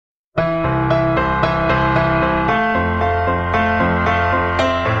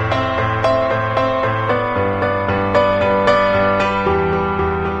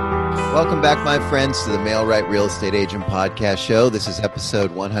Welcome back, my friends, to the Mail-Right Real Estate Agent Podcast Show. This is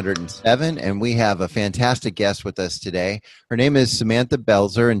episode 107, and we have a fantastic guest with us today. Her name is Samantha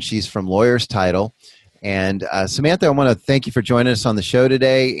Belzer, and she's from Lawyers Title. And Samantha, I want to thank you for joining us on the show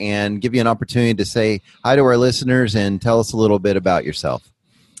today and give you an opportunity to say hi to our listeners and tell us a little bit about yourself.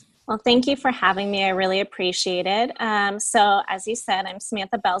 Well, thank you for having me. I really appreciate it. So as you said, I'm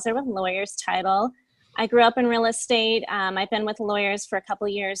Samantha Belzer with Lawyers Title. I grew up in real estate. I've been with lawyers for a couple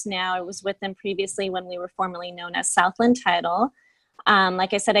of years now. I was with them previously when we were formerly known as Southland Title.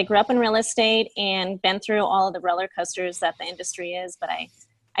 Like I said, I grew up in real estate and been through all of the roller coasters that the industry is, but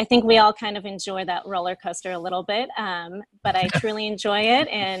I think we all kind of enjoy that roller coaster a little bit, but I truly enjoy it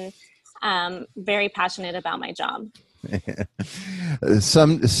and very passionate about my job.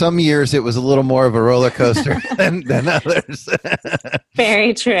 Some years it was a little more of a roller coaster than others.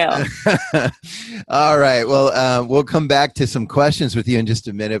 Very true. All right. Well, we'll come back to some questions with you in just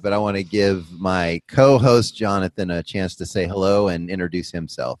a minute, but I want to give my co-host Jonathan a chance to say hello and introduce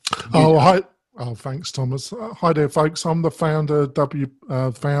himself. Hi. Oh, thanks, Thomas. Hi there, folks. I'm the founder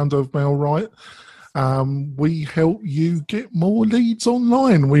of Mail-Right. We help you get more leads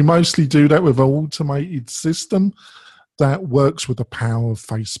online. We mostly do that with an automated system that works with the power of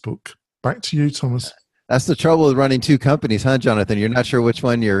Facebook. Back to you, Thomas. That's the trouble with running two companies, huh, Jonathan? You're not sure which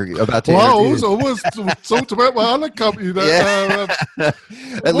one you're about to introduce. Well, I was talked about my other company.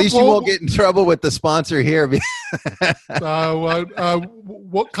 At least you won't get in trouble with the sponsor here.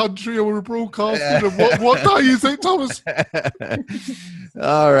 What country are we broadcasting and what day is it, Thomas?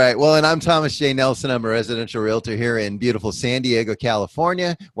 All right. Well, and I'm Thomas J. Nelson. I'm a residential realtor here in beautiful San Diego,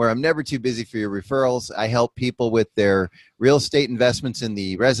 California, where I'm never too busy for your referrals. I help people with their real estate investments in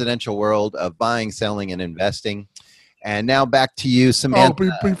the residential world of buying, selling, and investing. And now back to you,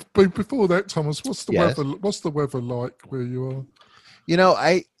 Samantha. Before that, Thomas, what's the weather? What's the weather like where you are? You know,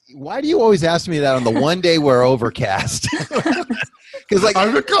 why do you always ask me that on the one day we're overcast? Because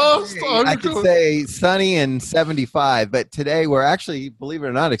overcast. I could say sunny and 75, but today we're actually, believe it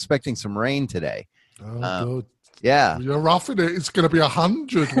or not, expecting some rain today. Oh, God. Yeah. You're roughing it. It's going to be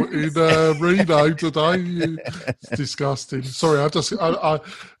 100 in Reno today. It's disgusting. Sorry,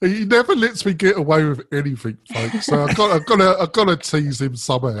 he never lets me get away with anything, folks. So I've got to tease him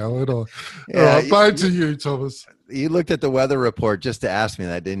somehow. Yeah, all right, back to you, Thomas. You looked at the weather report just to ask me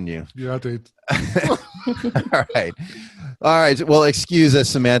that, didn't you? Yeah, I did. All right. All right. Well, excuse us,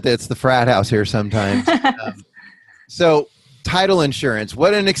 Samantha. It's the frat house here sometimes. So, title insurance.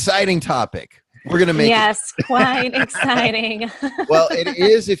 What an exciting topic. We're going to make quite exciting. Well, it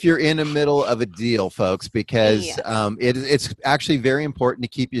is if you're in the middle of a deal, folks, because it's actually very important to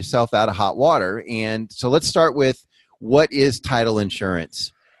keep yourself out of hot water. And so let's start with, what is title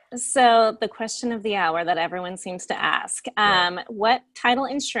insurance? So the question of the hour that everyone seems to ask, what title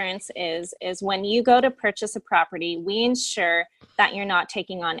insurance is when you go to purchase a property, we ensure that you're not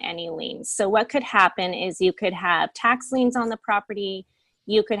taking on any liens. So what could happen is you could have tax liens on the property,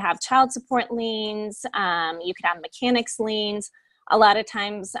 you could have child support liens, you could have mechanics liens. A lot of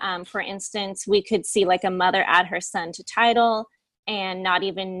times, for instance, we could see like a mother add her son to title and not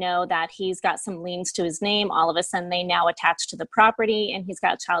even know that he's got some liens to his name. All of a sudden, they now attach to the property and he's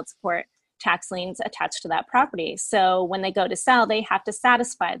got child support tax liens attached to that property. So when they go to sell, they have to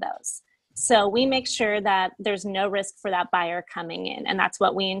satisfy those. So we make sure that there's no risk for that buyer coming in, and that's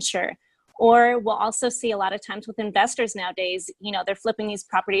what we insure. Or we'll also see a lot of times with investors nowadays, they're flipping these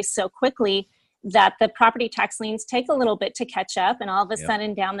properties so quickly that the property tax liens take a little bit to catch up. And all of a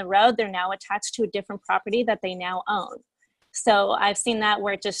sudden down the road, they're now attached to a different property that they now own. So I've seen that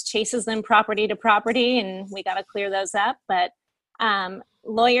where it just chases them property to property, and we got to clear those up. But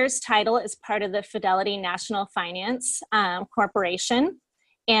Lawyers Title is part of the Fidelity National Finance Corporation,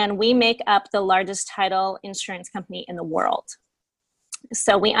 and we make up the largest title insurance company in the world.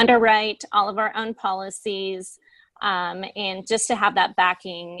 So we underwrite all of our own policies, and just to have that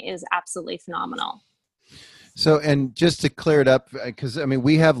backing is absolutely phenomenal. So, and just to clear it up, because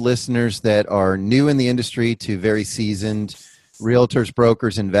we have listeners that are new in the industry to very seasoned realtors,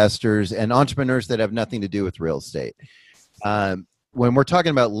 brokers, investors, and entrepreneurs that have nothing to do with real estate. When we're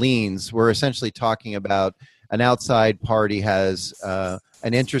talking about liens, we're essentially talking about an outside party has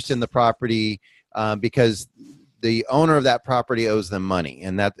an interest in the property because the owner of that property owes them money,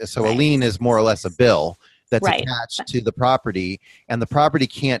 and so a lien is more or less a bill that's attached to the property, and the property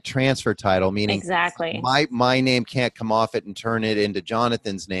can't transfer title, meaning my name can't come off it and turn it into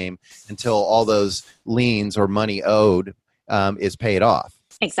Jonathan's name until all those liens or money owed is paid off.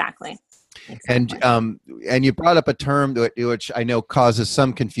 Exactly. And you brought up a term which I know causes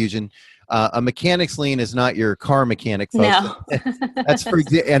some confusion. A mechanic's lien is not your car mechanic, folks. No.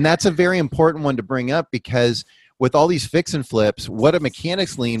 And that's a very important one to bring up, because with all these fix and flips, what a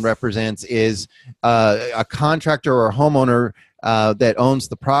mechanic's lien represents is a contractor or a homeowner that owns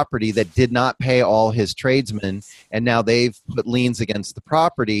the property that did not pay all his tradesmen, and now they've put liens against the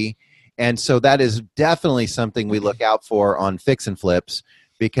property. And so that is definitely something we look out for on fix and flips,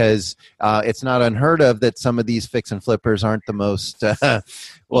 because it's not unheard of that some of these fix and flippers aren't the most,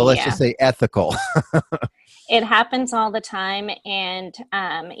 let's just say ethical. It happens all the time. And,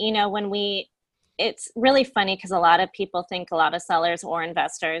 it's really funny because a lot of people think, a lot of sellers or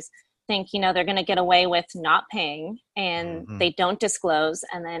investors think, they're going to get away with not paying, and they don't disclose.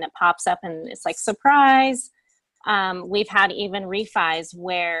 And then it pops up and it's like, surprise. We've had even refis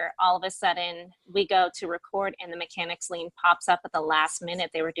where all of a sudden we go to record and the mechanic's lien pops up at the last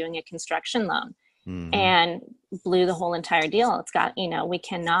minute. They were doing a construction loan and blew the whole entire deal. It's got, we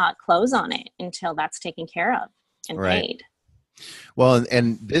cannot close on it until that's taken care of and paid. Well,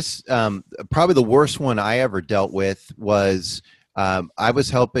 and this, probably the worst one I ever dealt with was, I was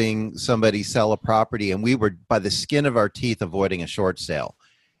helping somebody sell a property, and we were by the skin of our teeth avoiding a short sale.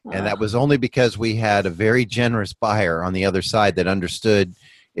 And that was only because we had a very generous buyer on the other side that understood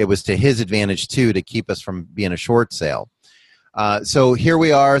it was to his advantage too to keep us from being a short sale. So here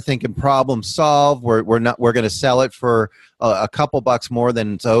we are thinking problem solved. We're going to sell it for a couple bucks more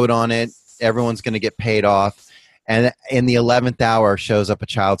than it's owed on it. Everyone's going to get paid off. And in the 11th hour shows up a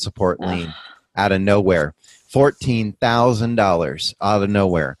child support lien out of nowhere, $14,000 out of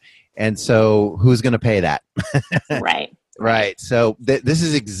nowhere. And so who's going to pay that? Right. Right. So this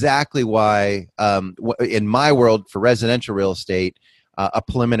is exactly why, in my world, for residential real estate, a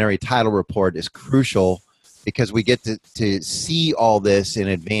preliminary title report is crucial, because we get to see all this in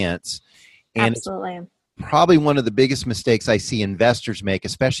advance. And absolutely. It's probably one of the biggest mistakes I see investors make,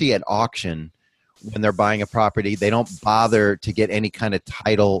 especially at auction, when they're buying a property. They don't bother to get any kind of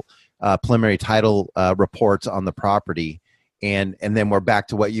title, preliminary title reports on the property. And then we're back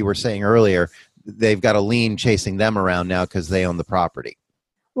to what you were saying earlier. They've got a lien chasing them around now because they own the property.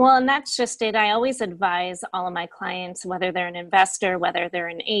 Well, and that's just it. I always advise all of my clients, whether they're an investor, whether they're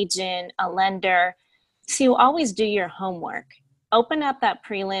an agent, a lender, to always do your homework. Open up that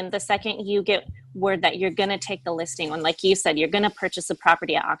prelim the second you get word that you're going to take the listing on. Like you said, you're going to purchase a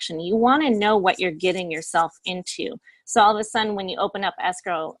property at auction. You want to know what you're getting yourself into. So all of a sudden, when you open up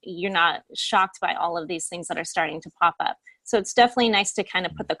escrow, you're not shocked by all of these things that are starting to pop up. So it's definitely nice to kind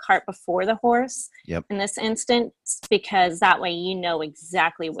of put the cart before the horse in this instance, because that way you know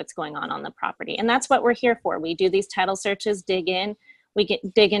exactly what's going on the property. And that's what we're here for. We do these title searches, dig in,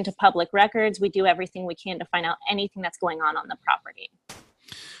 dig into public records. We do everything we can to find out anything that's going on the property.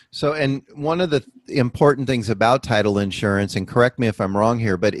 So, and one of the important things about title insurance, and correct me if I'm wrong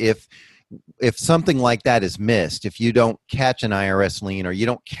here, but if something like that is missed, if you don't catch an IRS lien, or you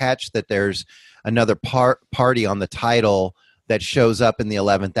don't catch that there's another party on the title that shows up in the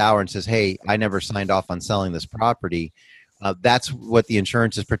 11th hour and says, hey, I never signed off on selling this property, that's what the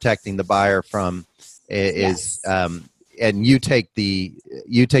insurance is protecting the buyer from, and you take the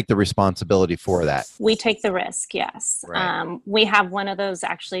responsibility for that. We take the risk, yes. Right. We have one of those,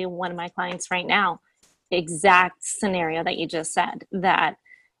 actually, one of my clients right now, exact scenario that you just said, that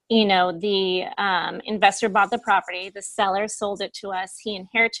the investor bought the property, the seller sold it to us, he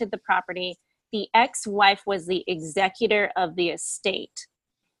inherited the property. The ex-wife was the executor of the estate.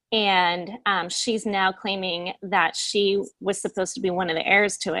 And she's now claiming that she was supposed to be one of the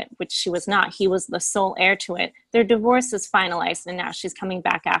heirs to it, which she was not. He was the sole heir to it. Their divorce is finalized, and now she's coming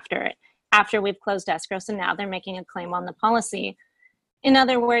back after it, after we've closed escrow. So now they're making a claim on the policy. In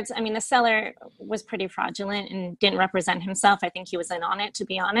other words, the seller was pretty fraudulent and didn't represent himself. I think he was in on it, to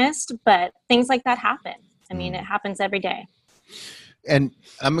be honest. But things like that happen. It happens every day. And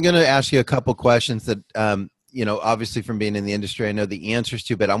I'm going to ask you a couple questions that, obviously from being in the industry, I know the answers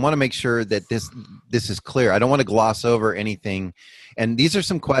to, but I want to make sure that this is clear. I don't want to gloss over anything. And these are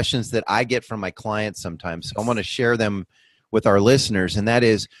some questions that I get from my clients sometimes. So I want to share them with our listeners. And that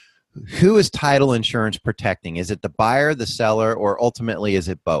is, who is title insurance protecting? Is it the buyer, the seller, or ultimately is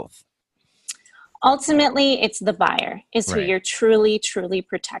it both? Ultimately, it's the buyer is who you're truly, truly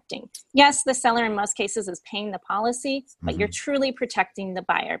protecting. Yes, the seller in most cases is paying the policy, but you're truly protecting the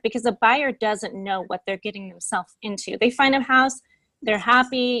buyer, because the buyer doesn't know what they're getting themselves into. They find a house, they're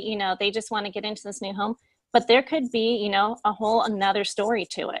happy, they just want to get into this new home, but there could be, a whole another story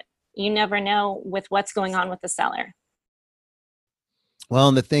to it. You never know with what's going on with the seller. Well,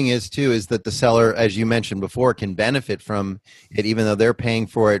 and the thing is, too, is that the seller, as you mentioned before, can benefit from it, even though they're paying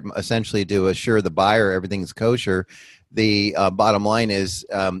for it essentially to assure the buyer everything's kosher. the bottom line is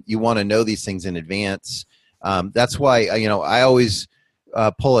you want to know these things in advance. That's why I always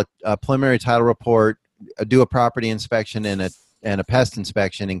pull a preliminary title report, do a property inspection and a pest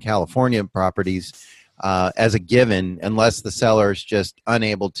inspection in California properties as a given, unless the seller is just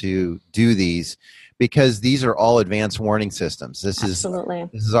unable to do these, because these are all advanced warning systems. This is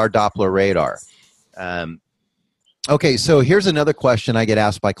our Doppler radar. Okay, so here's another question I get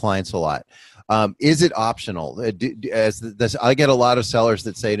asked by clients a lot. Is it optional? I get a lot of sellers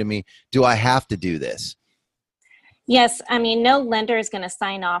that say to me, do I have to do this? Yes. I mean, no lender is going to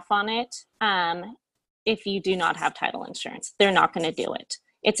sign off on it if you do not have title insurance. They're not going to do it.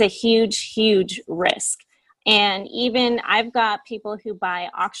 It's a huge, huge risk. And even I've got people who buy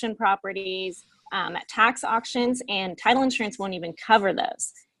auction properties at tax auctions, and title insurance won't even cover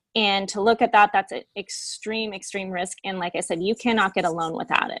those. And to look at that, that's an extreme, extreme risk. And like I said, you cannot get a loan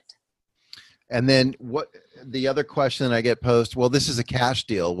without it. And then what the other question I get posed, well, this is a cash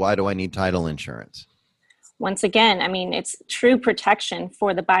deal. Why do I need title insurance? Once again, I mean, it's true protection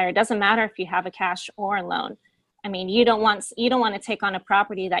for the buyer. It doesn't matter if you have a cash or a loan. I mean, you don't want to take on a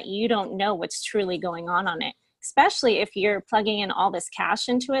property that you don't know what's truly going on it, especially if you're plugging in all this cash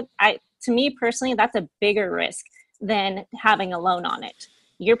into it. To me personally, that's a bigger risk than having a loan on it.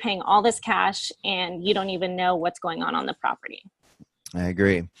 You're paying all this cash and you don't even know what's going on the property. I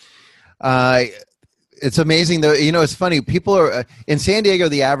agree. It's amazing though. It's funny. People are in San Diego,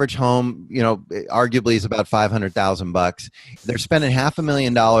 the average home, arguably is about $500,000. They're spending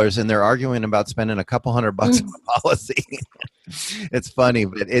 $500,000 and they're arguing about spending a couple $100 on a policy. It's funny,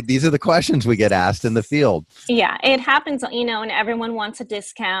 but these are the questions we get asked in the field. Yeah, it happens, and everyone wants a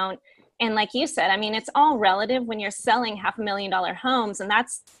discount. And like you said, I mean, it's all relative when you're selling $500,000 homes, and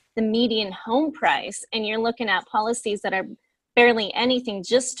that's the median home price. And you're looking at policies that are barely anything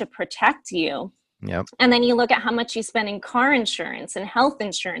just to protect you. Yep. And then you look at how much you spend in car insurance and health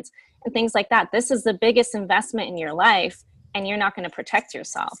insurance and things like that. This is the biggest investment in your life, and you're not going to protect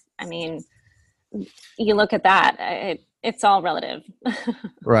yourself. I mean, you look at that, it's all relative.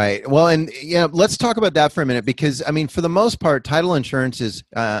 Right. Well, and let's talk about that for a minute, because I mean, for the most part, title insurance is,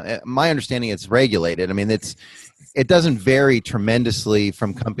 my understanding, it's regulated. I mean, it doesn't vary tremendously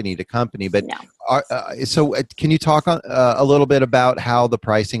from company to company, but no. So can you talk a little bit about how the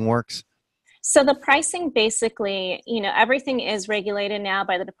pricing works? So the pricing basically, everything is regulated now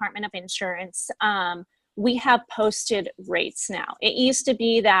by the Department of Insurance. We have posted rates now. It used to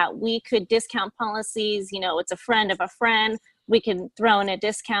be that we could discount policies, it's a friend of a friend, we can throw in a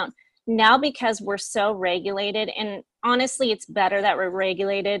discount. Now, because we're so regulated, and honestly, it's better that we're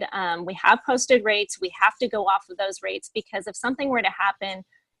regulated, we have posted rates. We have to go off of those rates, because if something were to happen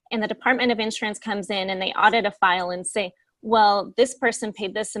and the Department of Insurance comes in and they audit a file and say, well, this person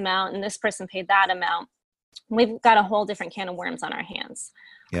paid this amount and this person paid that amount, we've got a whole different can of worms on our hands.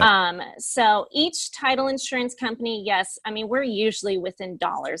 Yep. So each title insurance company, yes, I mean, we're usually within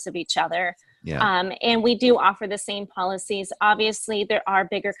dollars of each other. Yeah. And we do offer the same policies. Obviously, there are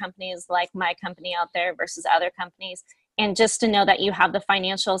bigger companies like my company out there versus other companies. And just to know that you have the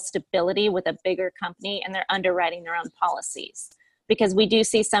financial stability with a bigger company and they're underwriting their own policies. Because we do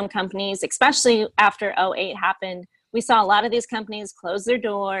see some companies, especially after 2008 happened, we saw a lot of these companies close their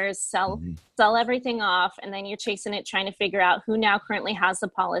doors, sell everything off, and then you're chasing it, trying to figure out who now currently has the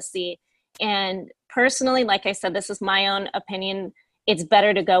policy. And personally, like I said, this is my own opinion, it's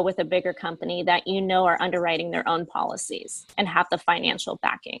better to go with a bigger company that are underwriting their own policies and have the financial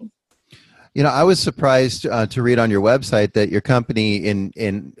backing. I was surprised to read on your website that your company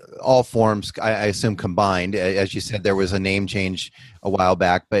in all forms, I assume combined, as you said, there was a name change a while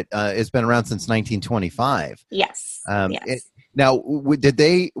back, but it's been around since 1925. Yes. Yes. Now, where did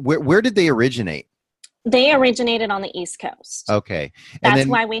they originate? They originated on the East Coast. Okay. That's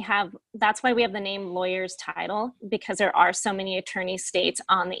why we have the name Lawyers Title, because there are so many attorney states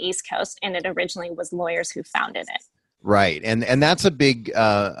on the East Coast, and it originally was lawyers who founded it. Right. And that's a big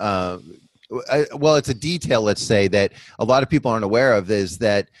well, it's a detail, let's say, that a lot of people aren't aware of, is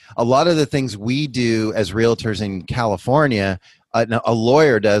that a lot of the things we do as realtors in California, a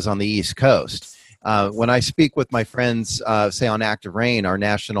lawyer does on the East Coast. When I speak with my friends, say on Active Rain, our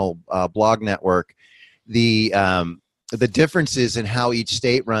national blog network, the differences in how each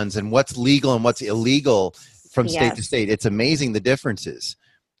state runs and what's legal and what's illegal from state to state, it's amazing the differences.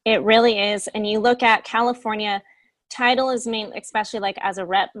 It really is. And you look at California, title is main, especially like as a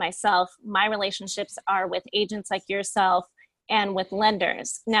rep myself, my relationships are with agents like yourself and with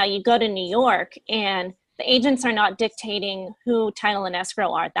lenders. Now you go to New York and the agents are not dictating who title and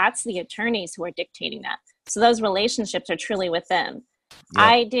escrow are. That's the attorneys who are dictating that. So those relationships are truly with them.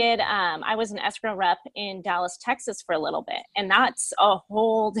 I did. I was an escrow rep in Dallas, Texas for a little bit, and that's a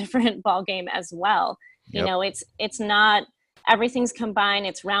whole different ball game as well. Yep. It's not everything's combined.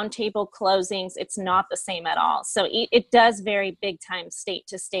 It's round table closings. It's not the same at all. So it does vary big time state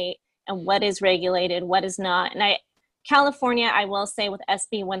to state, and what is regulated, what is not. And California, I will say with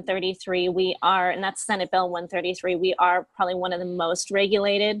SB 133, we are, and that's Senate Bill 133, we are probably one of the most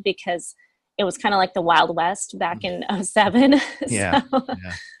regulated because it was kind of like the Wild West back in 2007. Yeah.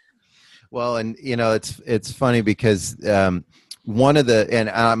 Yeah. Well, and it's funny because one of the, and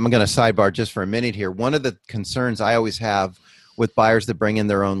I'm going to sidebar just for a minute here. One of the concerns I always have with buyers that bring in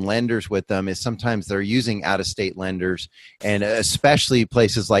their own lenders with them is sometimes they're using out-of-state lenders, and especially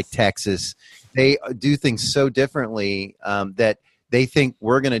places like Texas, they do things so differently that they think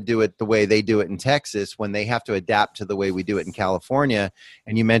we're going to do it the way they do it in Texas when they have to adapt to the way we do it in California.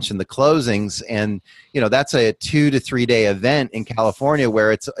 And you mentioned the closings, and that's a 2 to 3 day event in California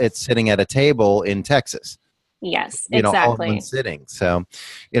where it's sitting at a table in Texas. Yes, all in one sitting. So,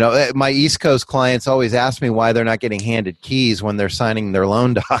 my East Coast clients always ask me why they're not getting handed keys when they're signing their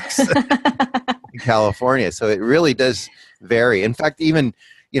loan docs in California. So it really does vary. In fact, even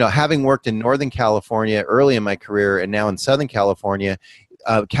having worked in Northern California early in my career and now in Southern California,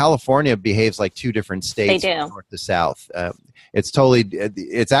 California behaves like two different states, they do. From north to south.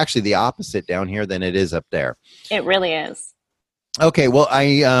 It's actually the opposite down here than it is up there. It really is. Okay, well,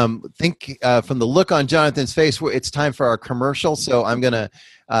 I think from the look on Jonathan's face, it's time for our commercial. So I'm going to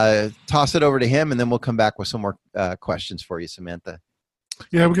toss it over to him, and then we'll come back with some more questions for you, Samantha.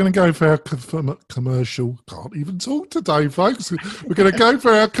 Yeah, we're going to go for our commercial. Can't even talk today, folks. We're going to go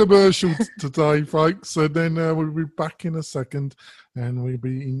for our commercial today, folks. And then we'll be back in a second, and we'll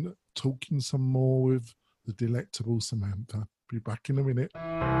be talking some more with the delectable Samantha. Be back in a minute.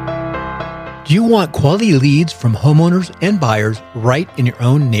 Do you want quality leads from homeowners and buyers right in your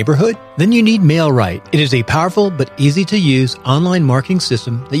own neighborhood? Then you need MailRight. It is a powerful but easy to use online marketing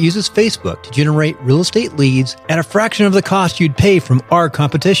system that uses Facebook to generate real estate leads at a fraction of the cost you'd pay from our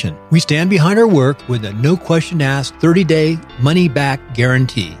competition. We stand behind our work with a no question asked 30-day money back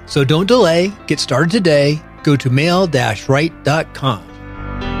guarantee. So don't delay. Get started today. Go to mail-right.com.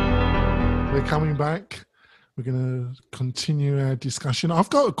 We're coming back. We're going to continue our discussion. I've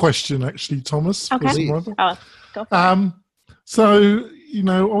got a question, actually, Thomas. Okay. Go for it. So,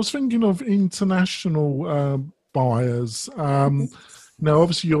 I was thinking of international buyers.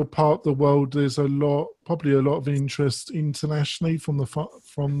 Obviously, you're part of the world. There's probably a lot of interest internationally from the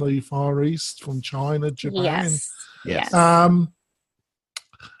Far East, from China, Japan. Yes. Have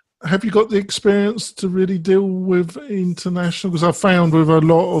you got the experience to really deal with international? Because I found with a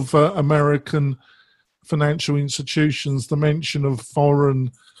lot of American financial institutions, the mention of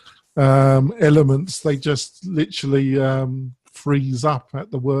foreign elements, they just literally freeze up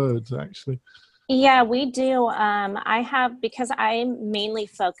at the word, actually. Yeah, we do. Because I mainly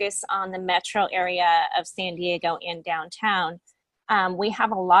focus on the metro area of San Diego and downtown. We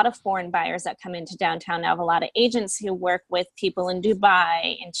have a lot of foreign buyers that come into downtown. I have a lot of agents who work with people in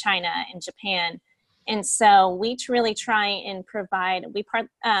Dubai, in China, in Japan. And so we really try and provide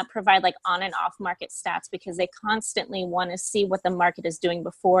like on and off market stats, because they constantly want to see what the market is doing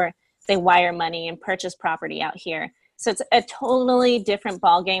before they wire money and purchase property out here. So it's a totally different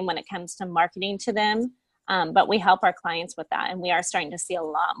ballgame when it comes to marketing to them. But we help our clients with that. And we are starting to see a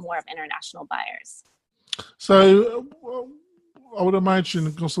lot more of international buyers. So I would imagine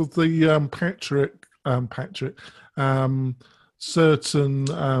because of the Patrick, certain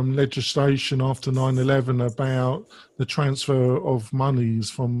legislation after 9/11 about the transfer of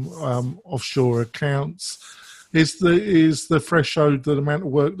monies from offshore accounts. Is the threshold, the amount of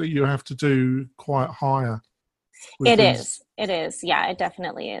work that you have to do, quite higher? It is. Yeah, it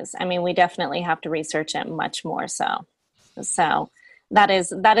definitely is. I mean, we definitely have to research it much more so. So that is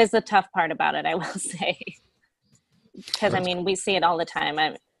the tough part about it, I will say. Because, I mean, we see it all the time.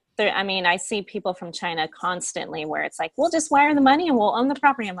 I see people from China constantly where it's like, we'll just wire the money and we'll own the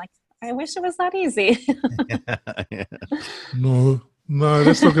property. I'm like, I wish it was that easy. Yeah. No,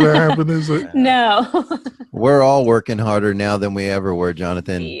 that's not going to happen, is it? No. We're all working harder now than we ever were,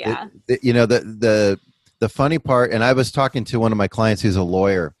 Jonathan. Yeah. The funny part, and I was talking to one of my clients who's a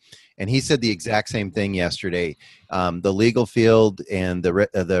lawyer, and he said the exact same thing yesterday. The legal field and the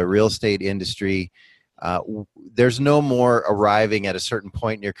real estate industry, there's no more arriving at a certain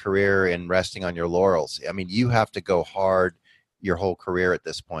point in your career and resting on your laurels. I mean, you have to go hard your whole career at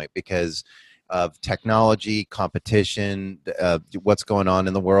this point because of technology, competition, what's going on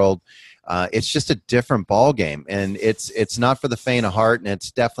in the world. It's just a different ball game, and it's not for the faint of heart, and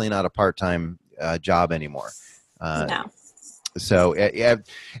it's definitely not a part-time job anymore. No. So,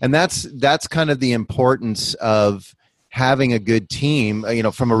 and that's kind of the importance of having a good team.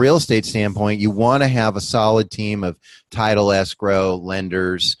 From a real estate standpoint, you want to have a solid team of title, escrow,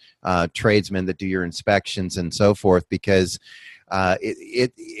 lenders, tradesmen that do your inspections and so forth, because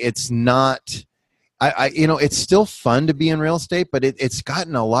it's not. It's still fun to be in real estate, but it's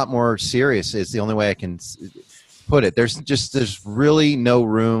gotten a lot more serious. Is the only way I can put it. There's really no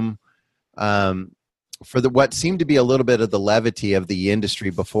room for what seemed to be a little bit of the levity of the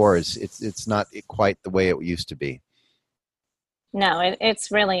industry before. It's not quite the way it used to be. No,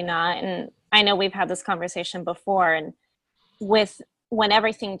 it's really not. And I know we've had this conversation before, and when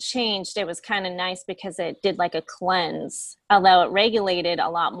everything changed, it was kind of nice because it did like a cleanse. Although it regulated a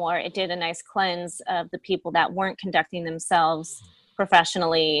lot more, it did a nice cleanse of the people that weren't conducting themselves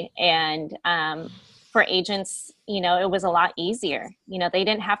professionally. And for agents, it was a lot easier. They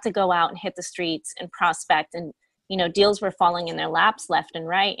didn't have to go out and hit the streets and prospect, and, deals were falling in their laps left and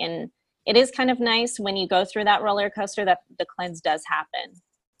right. And it is kind of nice when you go through that roller coaster that the cleanse does happen.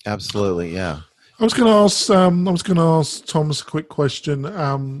 Absolutely. Yeah. I was going to ask Thomas a quick question,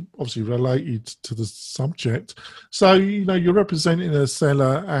 obviously related to the subject. So, you're representing a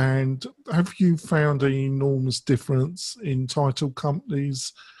seller, and have you found an enormous difference in title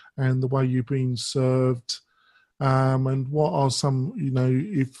companies and the way you've been served? And what are some,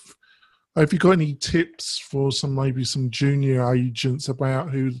 have you got any tips for maybe some junior agents about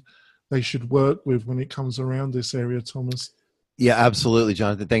who they should work with when it comes around this area, Thomas? Yeah, absolutely,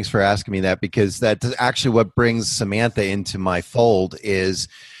 Jonathan. Thanks for asking me that, because that's actually what brings Samantha into my fold. Is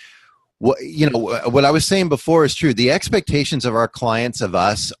what I was saying before is true. The expectations of our clients of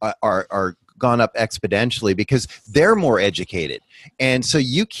us are gone up exponentially because they're more educated, and so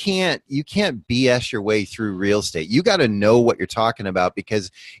you can't BS your way through real estate. You got to know what you're talking about, because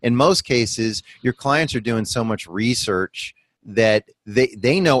in most cases your clients are doing so much research that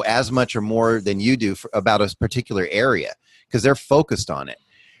they know as much or more than you do about a particular area, because they're focused on it.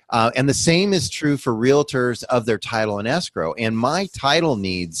 And the same is true for realtors of their title and escrow. And my title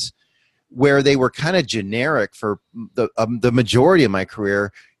needs, where they were kind of generic for the majority of my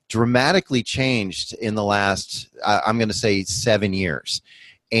career, dramatically changed in the last, I'm going to say 7 years.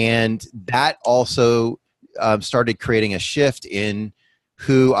 And that also started creating a shift in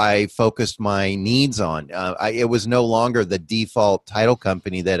who I focused my needs on. It was no longer the default title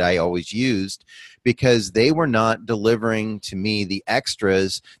company that I always used, because they were not delivering to me the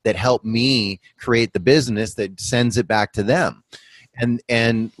extras that help me create the business that sends it back to them.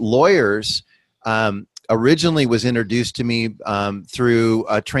 And lawyers originally was introduced to me through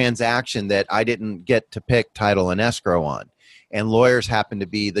a transaction that I didn't get to pick title and escrow on. And lawyers happened to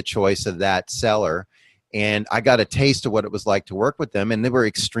be the choice of that seller. And I got a taste of what it was like to work with them, and they were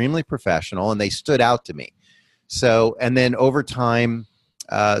extremely professional, and they stood out to me. So, and then over time,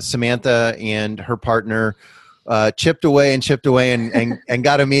 Samantha and her partner chipped away and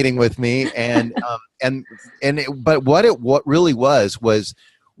got a meeting with me, but what really was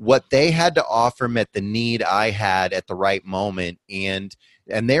what they had to offer met the need I had at the right moment, and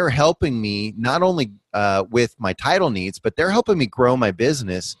they're helping me not only with my title needs, but they're helping me grow my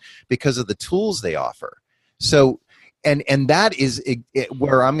business because of the tools they offer. So, and that is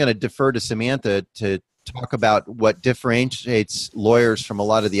where I'm going to defer to Samantha to talk about what differentiates lawyers from a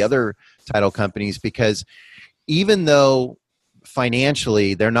lot of the other title companies, because even though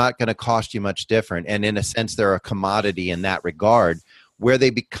financially they're not going to cost you much different, and in a sense they're a commodity in that regard, where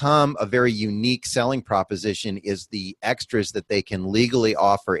they become a very unique selling proposition is the extras that they can legally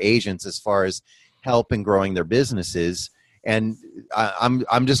offer agents as far as help in growing their businesses. And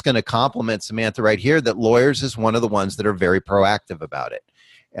I'm just going to compliment Samantha right here that lawyers is one of the ones that are very proactive about it.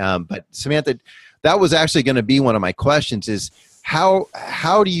 But Samantha, that was actually going to be one of my questions, is how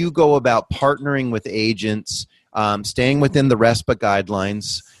do you go about partnering with agents, staying within the RESPA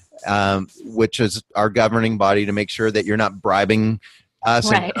guidelines, which is our governing body, to make sure that you're not bribing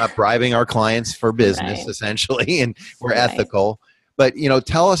us and not bribing our clients for business, essentially, and we're ethical. But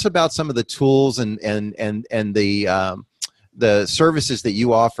tell us about some of the tools and the services that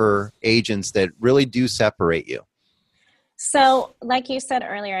you offer agents that really do separate you. So like you said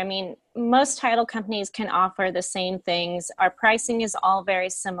earlier, I mean, most title companies can offer the same things. Our pricing is all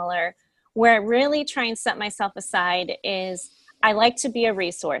very similar. Where I really try and set myself aside is I like to be a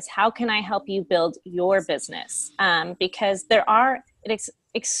resource. How can I help you build your business? Because it's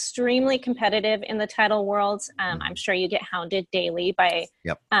extremely competitive in the title world. I'm sure you get hounded daily by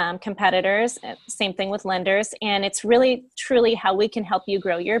competitors. Same thing with lenders. And it's really, truly how we can help you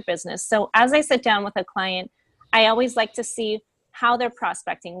grow your business. So as I sit down with a client, I always like to see how they're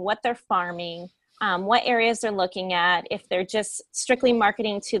prospecting, what they're farming, what areas they're looking at, if they're just strictly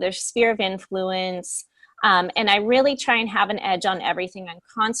marketing to their sphere of influence. And I really try and have an edge on everything. I'm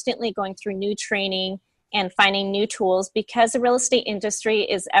constantly going through new training and finding new tools because the real estate industry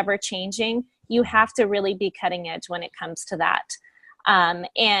is ever changing. You have to really be cutting edge when it comes to that. And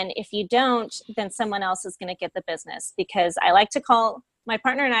if you don't, then someone else is going to get the business, because I like to call, my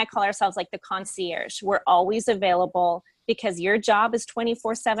partner and I call ourselves like the concierge. We're always available because your job is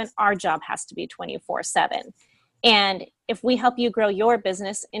 24/7. Our job has to be 24/7. And if we help you grow your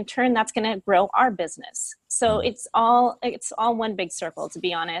business, in turn, that's going to grow our business. So it's all one big circle, to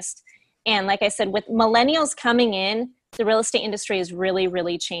be honest. And like I said, with millennials coming in, the real estate industry is really,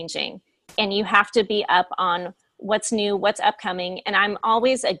 really changing. And you have to be up on what's new, what's upcoming. And I'm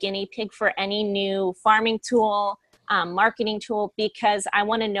always a guinea pig for any new farming tool, marketing tool, because I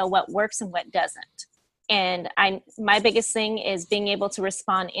want to know what works and what doesn't. And my biggest thing is being able to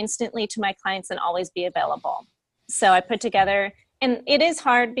respond instantly to my clients and always be available. So I put together, and it is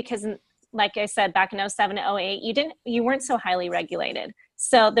hard because, like I said, back in 07 to 08, you weren't so highly regulated.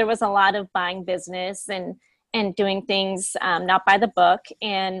 So there was a lot of buying business and doing things not by the book.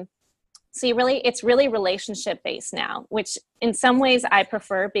 And so it's really relationship based now, which in some ways I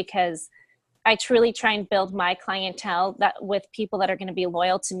prefer, because I truly try and build my clientele with people that are going to be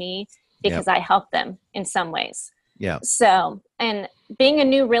loyal to me, because I help them in some ways. Yeah. So, and being a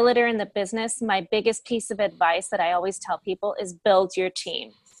new realtor in the business, my biggest piece of advice that I always tell people is build your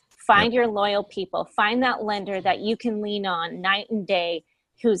team. Find your loyal people. Find that lender that you can lean on night and day,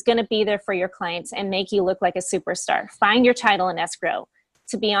 who's going to be there for your clients and make you look like a superstar. Find your title and escrow.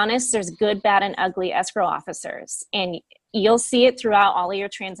 To be honest, there's good, bad, and ugly escrow officers. And you'll see it throughout all of your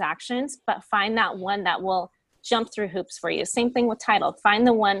transactions, but find that one that will jump through hoops for you. Same thing with title. Find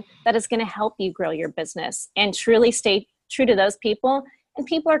the one that is going to help you grow your business, and truly stay true to those people. And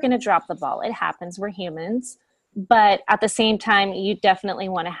people are going to drop the ball. It happens. We're humans. But at the same time, you definitely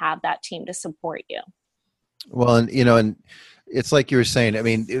want to have that team to support you. Well, and it's like you were saying, I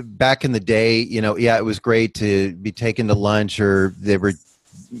mean, back in the day, it was great to be taken to lunch, or they were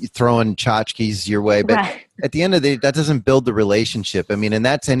throwing tchotchkes your way. But at the end of the day, that doesn't build the relationship. I mean, and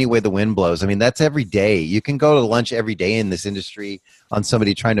that's any way the wind blows. I mean, that's every day. You can go to lunch every day in this industry on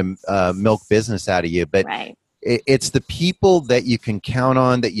somebody trying to milk business out of you. But it's the people that you can count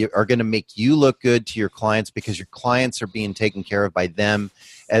on that are going to make you look good to your clients, because your clients are being taken care of by them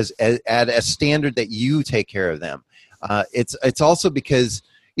at a standard that you take care of them. It's also because,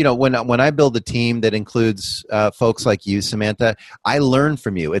 when I build a team that includes folks like you, Samantha, I learn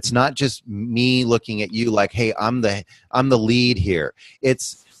from you. It's not just me looking at you like, hey, I'm the lead here.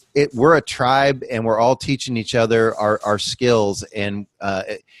 We're a tribe, and we're all teaching each other our skills, and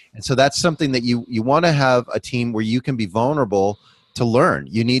so that's something that you want to have a team where you can be vulnerable to learn.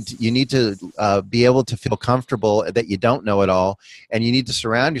 You need to be able to feel comfortable that you don't know it all, and you need to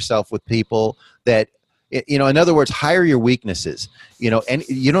surround yourself with people that, in other words, hire your weaknesses. And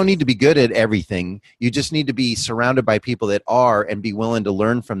you don't need to be good at everything. You just need to be surrounded by people that are, and be willing to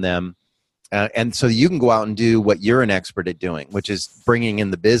learn from them. And so you can go out and do what you're an expert at doing, which is bringing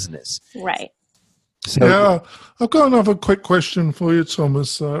in the business. Right. So, I've got another quick question for you,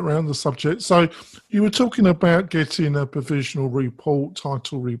 Thomas, around the subject. So you were talking about getting a provisional report,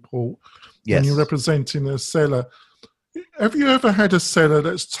 title report, when you're representing a seller. Have you ever had a seller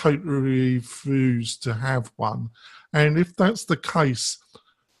that's totally refused to have one? And if that's the case,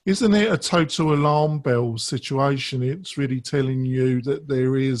 isn't it a total alarm bell situation? It's really telling you that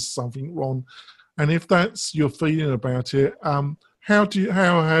there is something wrong. And if that's your feeling about it, how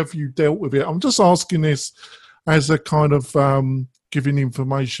have you dealt with it? I'm just asking this as a kind of giving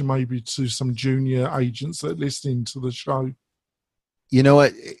information maybe to some junior agents that are listening to the show. You know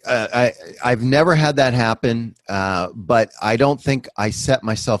what? I've never had that happen, but I don't think I set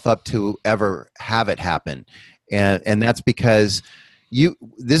myself up to ever have it happen, and that's because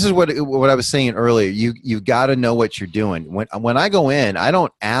this is what I was saying earlier. You got to know what you're doing. When I go in, I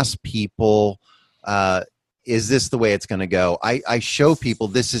don't ask people, is this the way it's going to go? I show people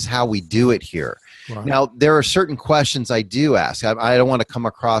this is how we do it here. Right. Now, there are certain questions I do ask. I don't want to come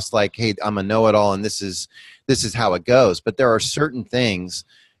across like, hey, I'm a know-it-all and this is how it goes. But there are certain things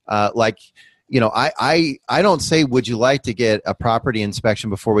like, I don't say, would you like to get a property inspection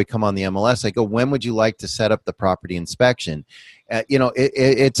before we come on the MLS? I go, when would you like to set up the property inspection?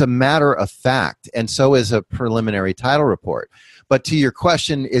 It's a matter of fact, and so is a preliminary title report. But to your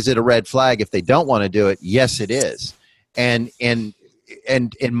question, is it a red flag if they don't want to do it? Yes, it is. And in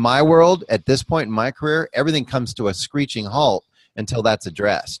my world, at this point in my career, everything comes to a screeching halt until that's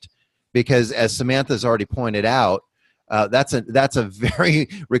addressed. Because as Samantha's already pointed out, That's a very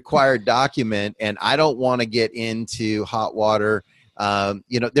required document, and I don't want to get into hot water.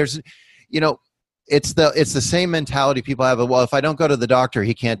 It's the same mentality people have. Well, if I don't go to the doctor,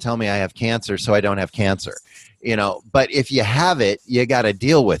 he can't tell me I have cancer, so I don't have cancer. But if you have it, you got to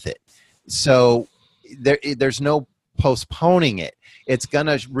deal with it. So there's no postponing it. It's going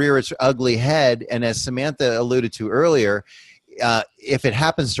to rear its ugly head. And as Samantha alluded to earlier, if it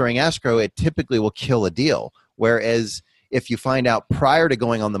happens during escrow, it typically will kill a deal. Whereas if you find out prior to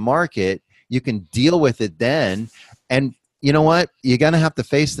going on the market, you can deal with it then. And you know what? You're going to have to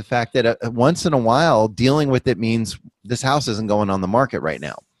face the fact that once in a while, dealing with it means this house isn't going on the market right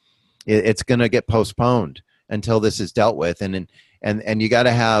now. It's going to get postponed until this is dealt with. And you got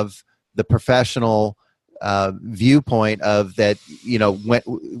to have the professional viewpoint of that. When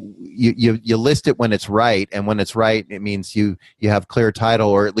you list it when it's right, and when it's right, it means you have clear title,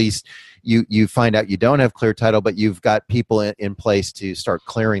 or at least you find out you don't have clear title, but you've got people in place to start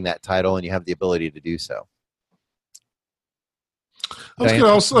clearing that title, and you have the ability to do so. I was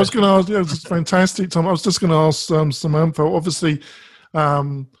going to ask. Yeah, it's fantastic, Tom. I was just going to ask Samantha. Obviously,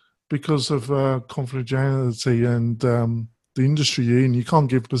 because of confidentiality and the industry you're in, you can't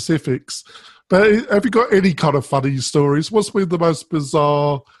give specifics. But have you got any kind of funny stories? What's been the most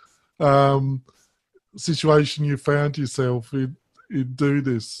bizarre situation you found yourself in do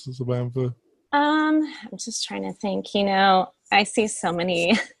this, Samantha? I'm just trying to think. I see so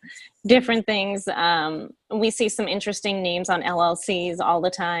many different things. We see some interesting names on LLCs all the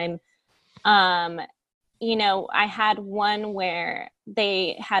time. I had one where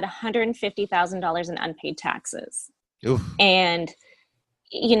they had $150,000 in unpaid taxes. Oof. And,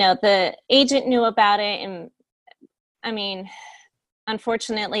 the agent knew about it. And I mean,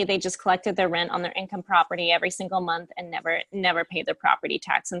 unfortunately, they just collected their rent on their income property every single month and never paid their property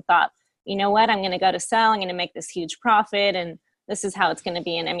tax, and thought, you know what, I'm going to go to sell. I'm going to make this huge profit, and this is how it's going to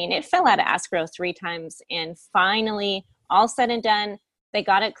be. And I mean, it fell out of escrow 3 times, and finally, all said and done, they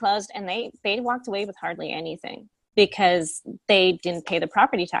got it closed, and they walked away with hardly anything because they didn't pay the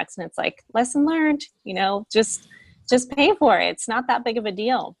property tax. And it's like, lesson learned, just pay for it. It's not that big of a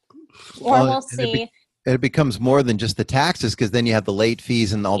deal. Or we'll see. It becomes more than just the taxes, because then you have the late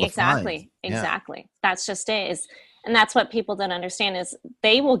fees and all the fines. Exactly. Yeah. That's just it. And that's what people don't understand is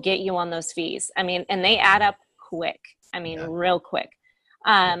they will get you on those fees. I mean, and they add up quick. Real quick.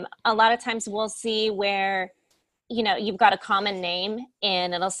 A lot of times we'll see where, you've got a common name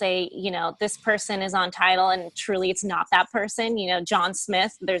and it'll say, this person is on title, and truly it's not that person. John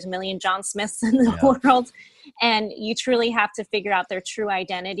Smith, there's a million John Smiths in the world, and you truly have to figure out their true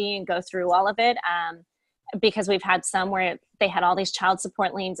identity and go through all of it. Because we've had some where they had all these child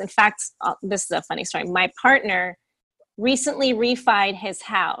support liens. In fact, this is a funny story. My partner recently refied his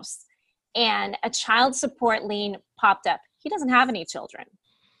house, and a child support lien popped up. He doesn't have any children,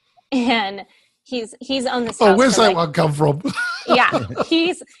 and he's owned this house. Oh, where's that one come from? Yeah, he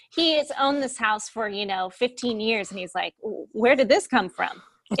has owned this house for 15 years, and he's like, where did this come from?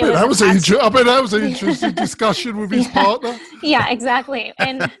 That was an interesting discussion with his partner. Yeah, exactly.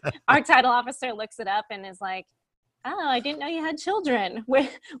 And our title officer looks it up and is like, oh, I didn't know you had children. Where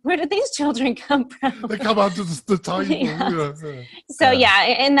did these children come from? They come under the table. Yeah. So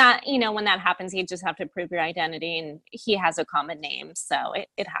and that, when that happens, you just have to prove your identity, and he has a common name. So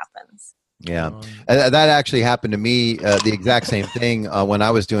it happens. Yeah. That actually happened to me, the exact same thing when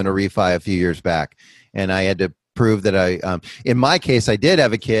I was doing a refi a few years back, and I had to prove that in my case, I did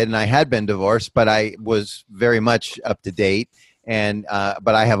have a kid and I had been divorced, but I was very much up to date. And,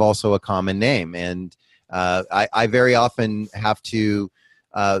 but I have also a common name, and I very often have to,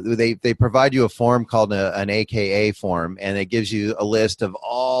 they provide you a form called an AKA form, and it gives you a list of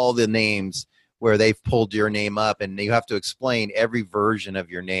all the names where they've pulled your name up, and you have to explain every version of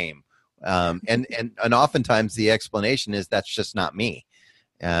your name. And oftentimes the explanation is that's just not me.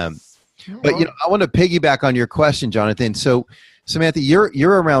 But I want to piggyback on your question, Jonathan. So, Samantha,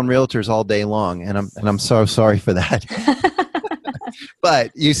 you're around realtors all day long, and I'm so sorry for that.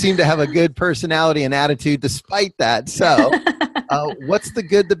 But you seem to have a good personality and attitude despite that. So, what's the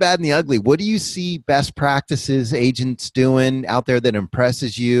good, the bad, and the ugly? What do you see best practices agents doing out there that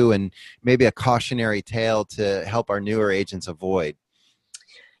impresses you, and maybe a cautionary tale to help our newer agents avoid?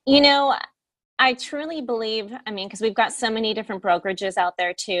 I truly believe, because we've got so many different brokerages out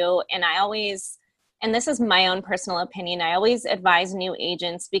there too, and and this is my own personal opinion, I always advise new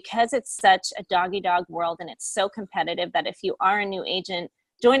agents, because it's such a dog-eat-dog world and it's so competitive, that if you are a new agent,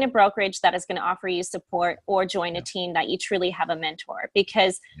 join a brokerage that is going to offer you support, or join a team that you truly have a mentor.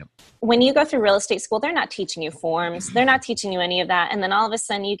 Because when you go through real estate school, they're not teaching you forms, they're not teaching you any of that, and then all of a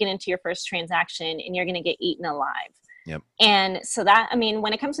sudden you get into your first transaction and you're going to get eaten alive. Yep. And so that, I mean,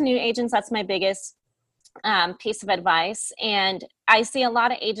 when it comes to new agents, that's my biggest piece of advice. And I see a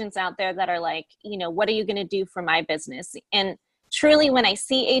lot of agents out there that are like, you know, what are you going to do for my business? And truly, when I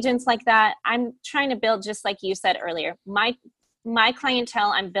see agents like that, I'm trying to build, just like you said earlier, my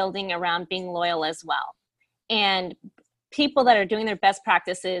clientele I'm building around being loyal as well. And people that are doing their best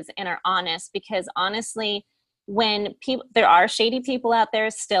practices and are honest, because honestly, when people, there are shady people out there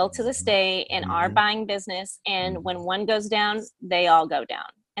still to this day and are buying business. And when one goes down, they all go down.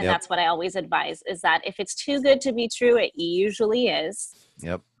 And that's what I always advise, is that if it's too good to be true, it usually is.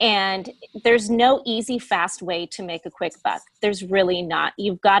 Yep. And there's no easy, fast way to make a quick buck. There's really not.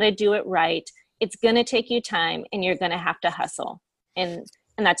 You've got to do it right. It's going to take you time, and you're going to have to hustle. And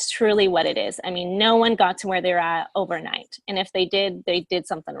that's truly what it is. I mean, no one got to where they're at overnight. And if they did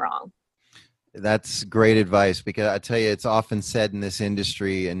something wrong. That's great advice, because I tell you, it's often said in this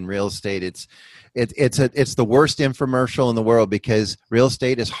industry, in real estate, it's the worst infomercial in the world, because real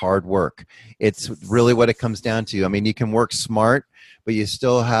estate is hard work. It's really what it comes down to. I mean, you can work smart, but you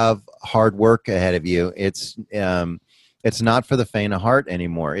still have hard work ahead of you. It's not for the faint of heart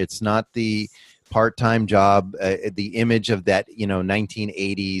anymore. It's not the part-time job, the image of that,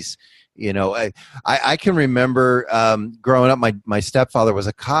 1980s. I can remember growing up, my stepfather was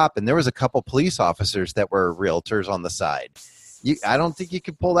a cop, and there was a couple police officers that were realtors on the side. I don't think you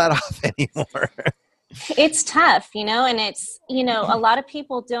could pull that off anymore. It's tough, and it's, a lot of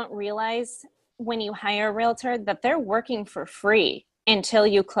people don't realize when you hire a realtor that they're working for free until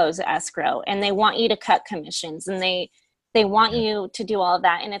you close escrow, and they want you to cut commissions, and they want you to do all of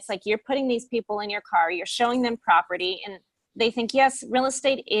that. And it's like, you're putting these people in your car, you're showing them property, and they think, yes, real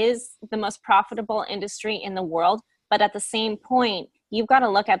estate is the most profitable industry in the world. But at the same point, you've got to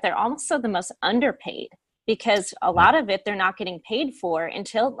look at, they're also the most underpaid, because a lot of it they're not getting paid for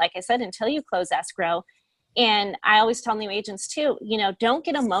until, like I said, until you close escrow. And I always tell new agents too, don't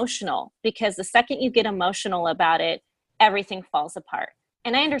get emotional, because the second you get emotional about it, everything falls apart.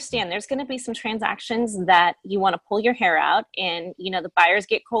 And I understand there's going to be some transactions that you want to pull your hair out, and, the buyers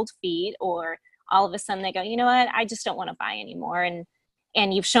get cold feet, or all of a sudden they go, you know what, I just don't want to buy anymore. And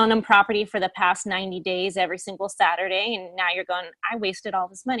you've shown them property for the past 90 days, every single Saturday. And now you're going, I wasted all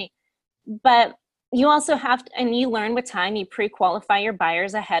this money. But you also have to, and you learn with time, you pre-qualify your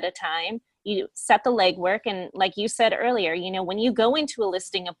buyers ahead of time. You set the legwork. And like you said earlier, when you go into a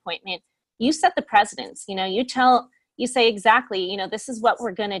listing appointment, you set the precedence. You say exactly, this is what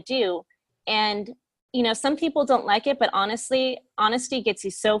we're going to do. And some people don't like it, but honestly, honesty gets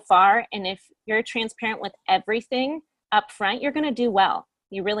you so far. And if you're transparent with everything up front, you're going to do well.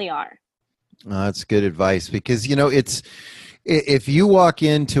 You really are. That's good advice, because, if you walk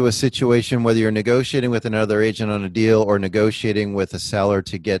into a situation, whether you're negotiating with another agent on a deal or negotiating with a seller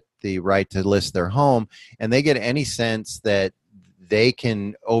to get the right to list their home, and they get any sense that they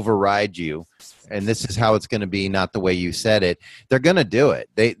can override you, and this is how it's going to be, not the way you said it, they're going to do it.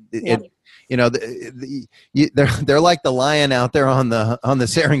 They're like the lion out there on the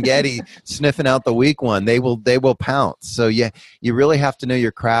Serengeti sniffing out the weak one. They will pounce. So you really have to know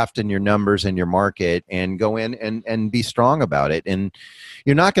your craft and your numbers and your market, and go in and be strong about it. And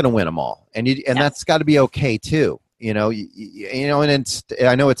you're not going to win them all, and that's got to be okay too. And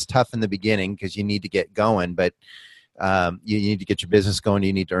I know it's tough in the beginning, because you need to get going, but you need to get your business going.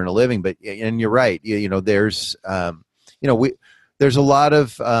 You need to earn a living. And you're right. There's a lot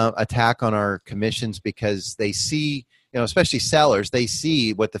of attack on our commissions, because they see, especially sellers, they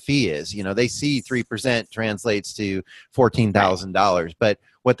see what the fee is. They see 3% translates to $14,000. But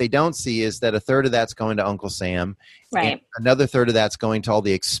what they don't see is that a third of that's going to Uncle Sam. Right. Another third of that's going to all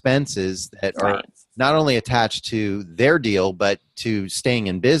the expenses that are not only attached to their deal, but to staying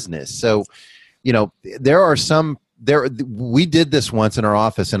in business. So, there are some. We did this once in our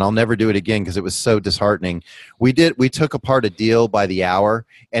office, and I'll never do it again, because it was so disheartening. We took apart a deal by the hour,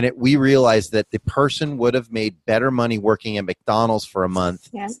 and we realized that the person would have made better money working at McDonald's for a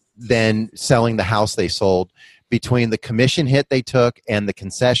month than selling the house they sold. Between the commission hit they took and the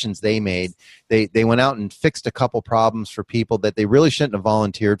concessions they made, they went out and fixed a couple problems for people that they really shouldn't have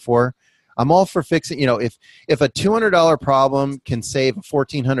volunteered for. I'm all for fixing, if a $200 problem can save a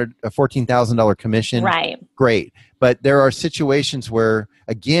 $14,000 commission, great. But there are situations where,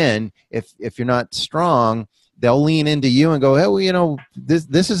 again, if you're not strong, they'll lean into you and go, hey, well,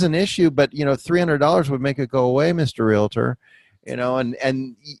 this is an issue, but $300 would make it go away, Mr. Realtor,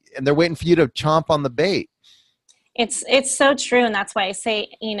 and they're waiting for you to chomp on the bait. It's so true, and that's why I say,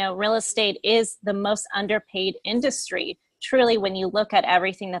 real estate is the most underpaid industry. Truly, when you look at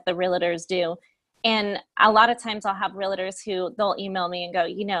everything that the realtors do. And a lot of times I'll have realtors who they'll email me and go,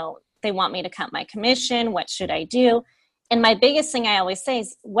 they want me to cut my commission. What should I do? And my biggest thing I always say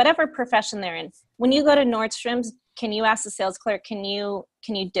is, whatever profession they're in, when you go to Nordstrom's, can you ask the sales clerk, can you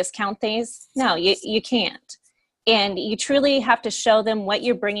discount these? No, you can't. And you truly have to show them what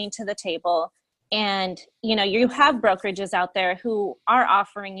you're bringing to the table. And, you have brokerages out there who are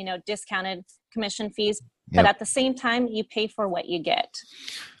offering, discounted commission fees, but at the same time, you pay for what you get.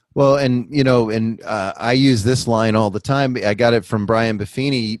 Well, and I use this line all the time. I got it from Brian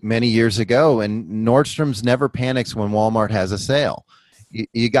Buffini many years ago, and Nordstrom's never panics when Walmart has a sale.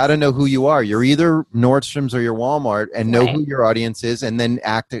 You got to know who you are. You're either Nordstrom's or you're Walmart, and know who your audience is, and then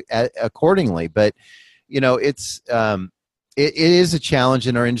act accordingly. But it's it is a challenge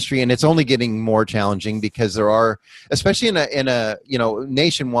in our industry, and it's only getting more challenging because there are, especially in a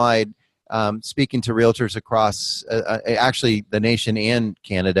nationwide. Speaking to realtors across actually the nation and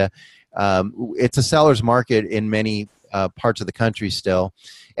Canada, it's a seller's market in many parts of the country still,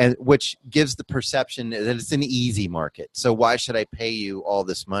 and which gives the perception that it's an easy market. So why should I pay you all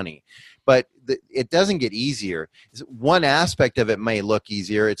this money? But it doesn't get easier. One aspect of it may look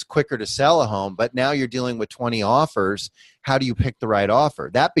easier. It's quicker to sell a home, but now you're dealing with 20 offers. How do you pick the right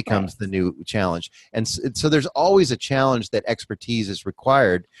offer? That becomes the new challenge. And so there's always a challenge that expertise is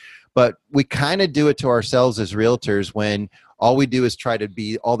required. But we kind of do it to ourselves as realtors when all we do is try to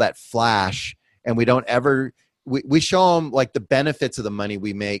be all that flash, and we don't ever we show them like the benefits of the money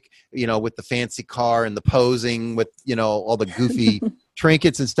we make, with the fancy car and the posing with, all the goofy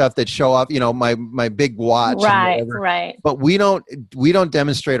trinkets and stuff that show off, my big watch. Right. But we don't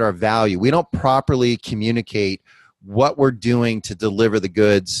demonstrate our value. We don't properly communicate what we're doing to deliver the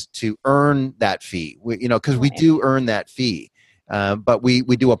goods to earn that fee, because we do earn that fee. But we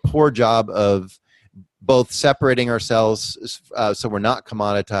do a poor job of both separating ourselves so we're not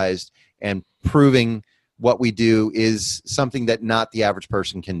commoditized, and proving what we do is something that not the average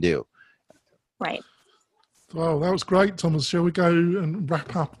person can do. Right. Well, that was great, Thomas. Shall we go and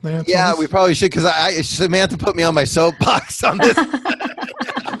wrap up now, Thomas? Yeah, we probably should, because Samantha put me on my soapbox on this.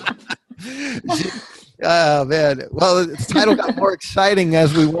 Oh, man. Well, the title got more exciting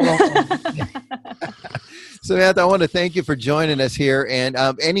as we went on. Samantha, I want to thank you for joining us here. And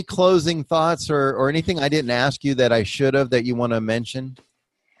any closing thoughts or anything I didn't ask you that I should have that you want to mention?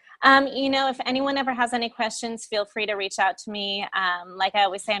 If anyone ever has any questions, feel free to reach out to me. Like I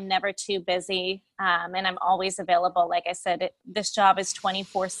always say, I'm never too busy, and I'm always available. Like I said, this job is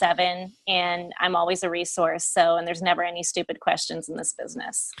 24/7, and I'm always a resource. And there's never any stupid questions in this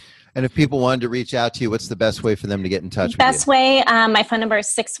business. And if people wanted to reach out to you, what's the best way for them to get in touch with you? Best way, my phone number is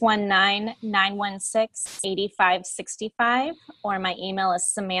 619-916-8565, or my email is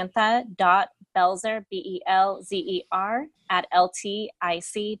samantha.belzer, BELZER,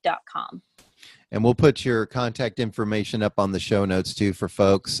 @ltic.com. And we'll put your contact information up on the show notes too for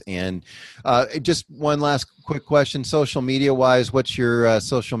folks. And just one last quick question, social media wise, what's your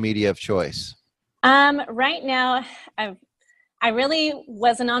social media of choice? Right now, I really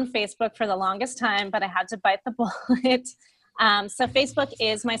wasn't on Facebook for the longest time, but I had to bite the bullet. So Facebook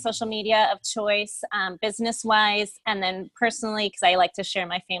is my social media of choice, business-wise, and then personally, because I like to share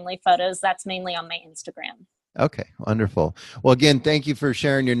my family photos, that's mainly on my Instagram. Okay, wonderful. Well, again, thank you for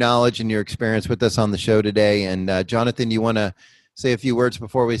sharing your knowledge and your experience with us on the show today. And Jonathan, you want to say a few words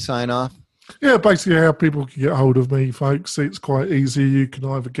before we sign off? Yeah, basically how people can get hold of me, folks. It's quite easy. You can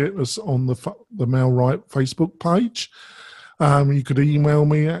either get us on the Mel Wright Facebook page. You could email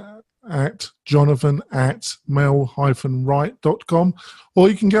me at jonathan@mel-wright.com, or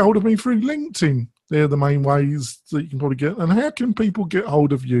you can get hold of me through LinkedIn. They're the main ways that you can probably get. And how can people get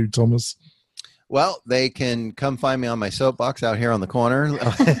hold of you, Thomas? Well, they can come find me on my soapbox out here on the corner.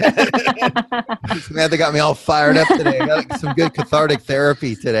 Samantha got me all fired up today. I got some good cathartic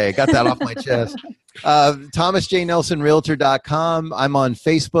therapy today. Got that off my chest. ThomasJNelsonRealtor.com. I'm on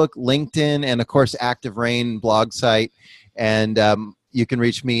Facebook, LinkedIn, and of course, Active Rain blog site. And you can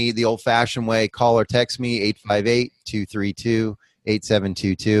reach me the old-fashioned way. Call or text me,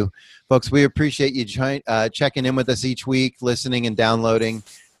 858-232-8722. Folks, we appreciate you checking in with us each week, listening and downloading.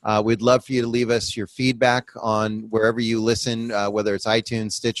 We'd love for you to leave us your feedback on wherever you listen, whether it's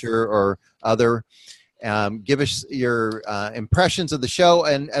iTunes, Stitcher, or other. Give us your impressions of the show,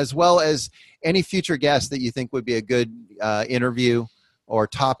 and as well as any future guests that you think would be a good interview or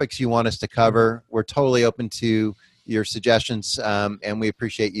topics you want us to cover. We're totally open to your suggestions, and we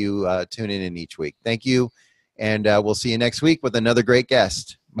appreciate you tuning in each week. Thank you, and we'll see you next week with another great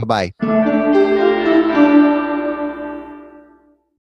guest. Bye-bye.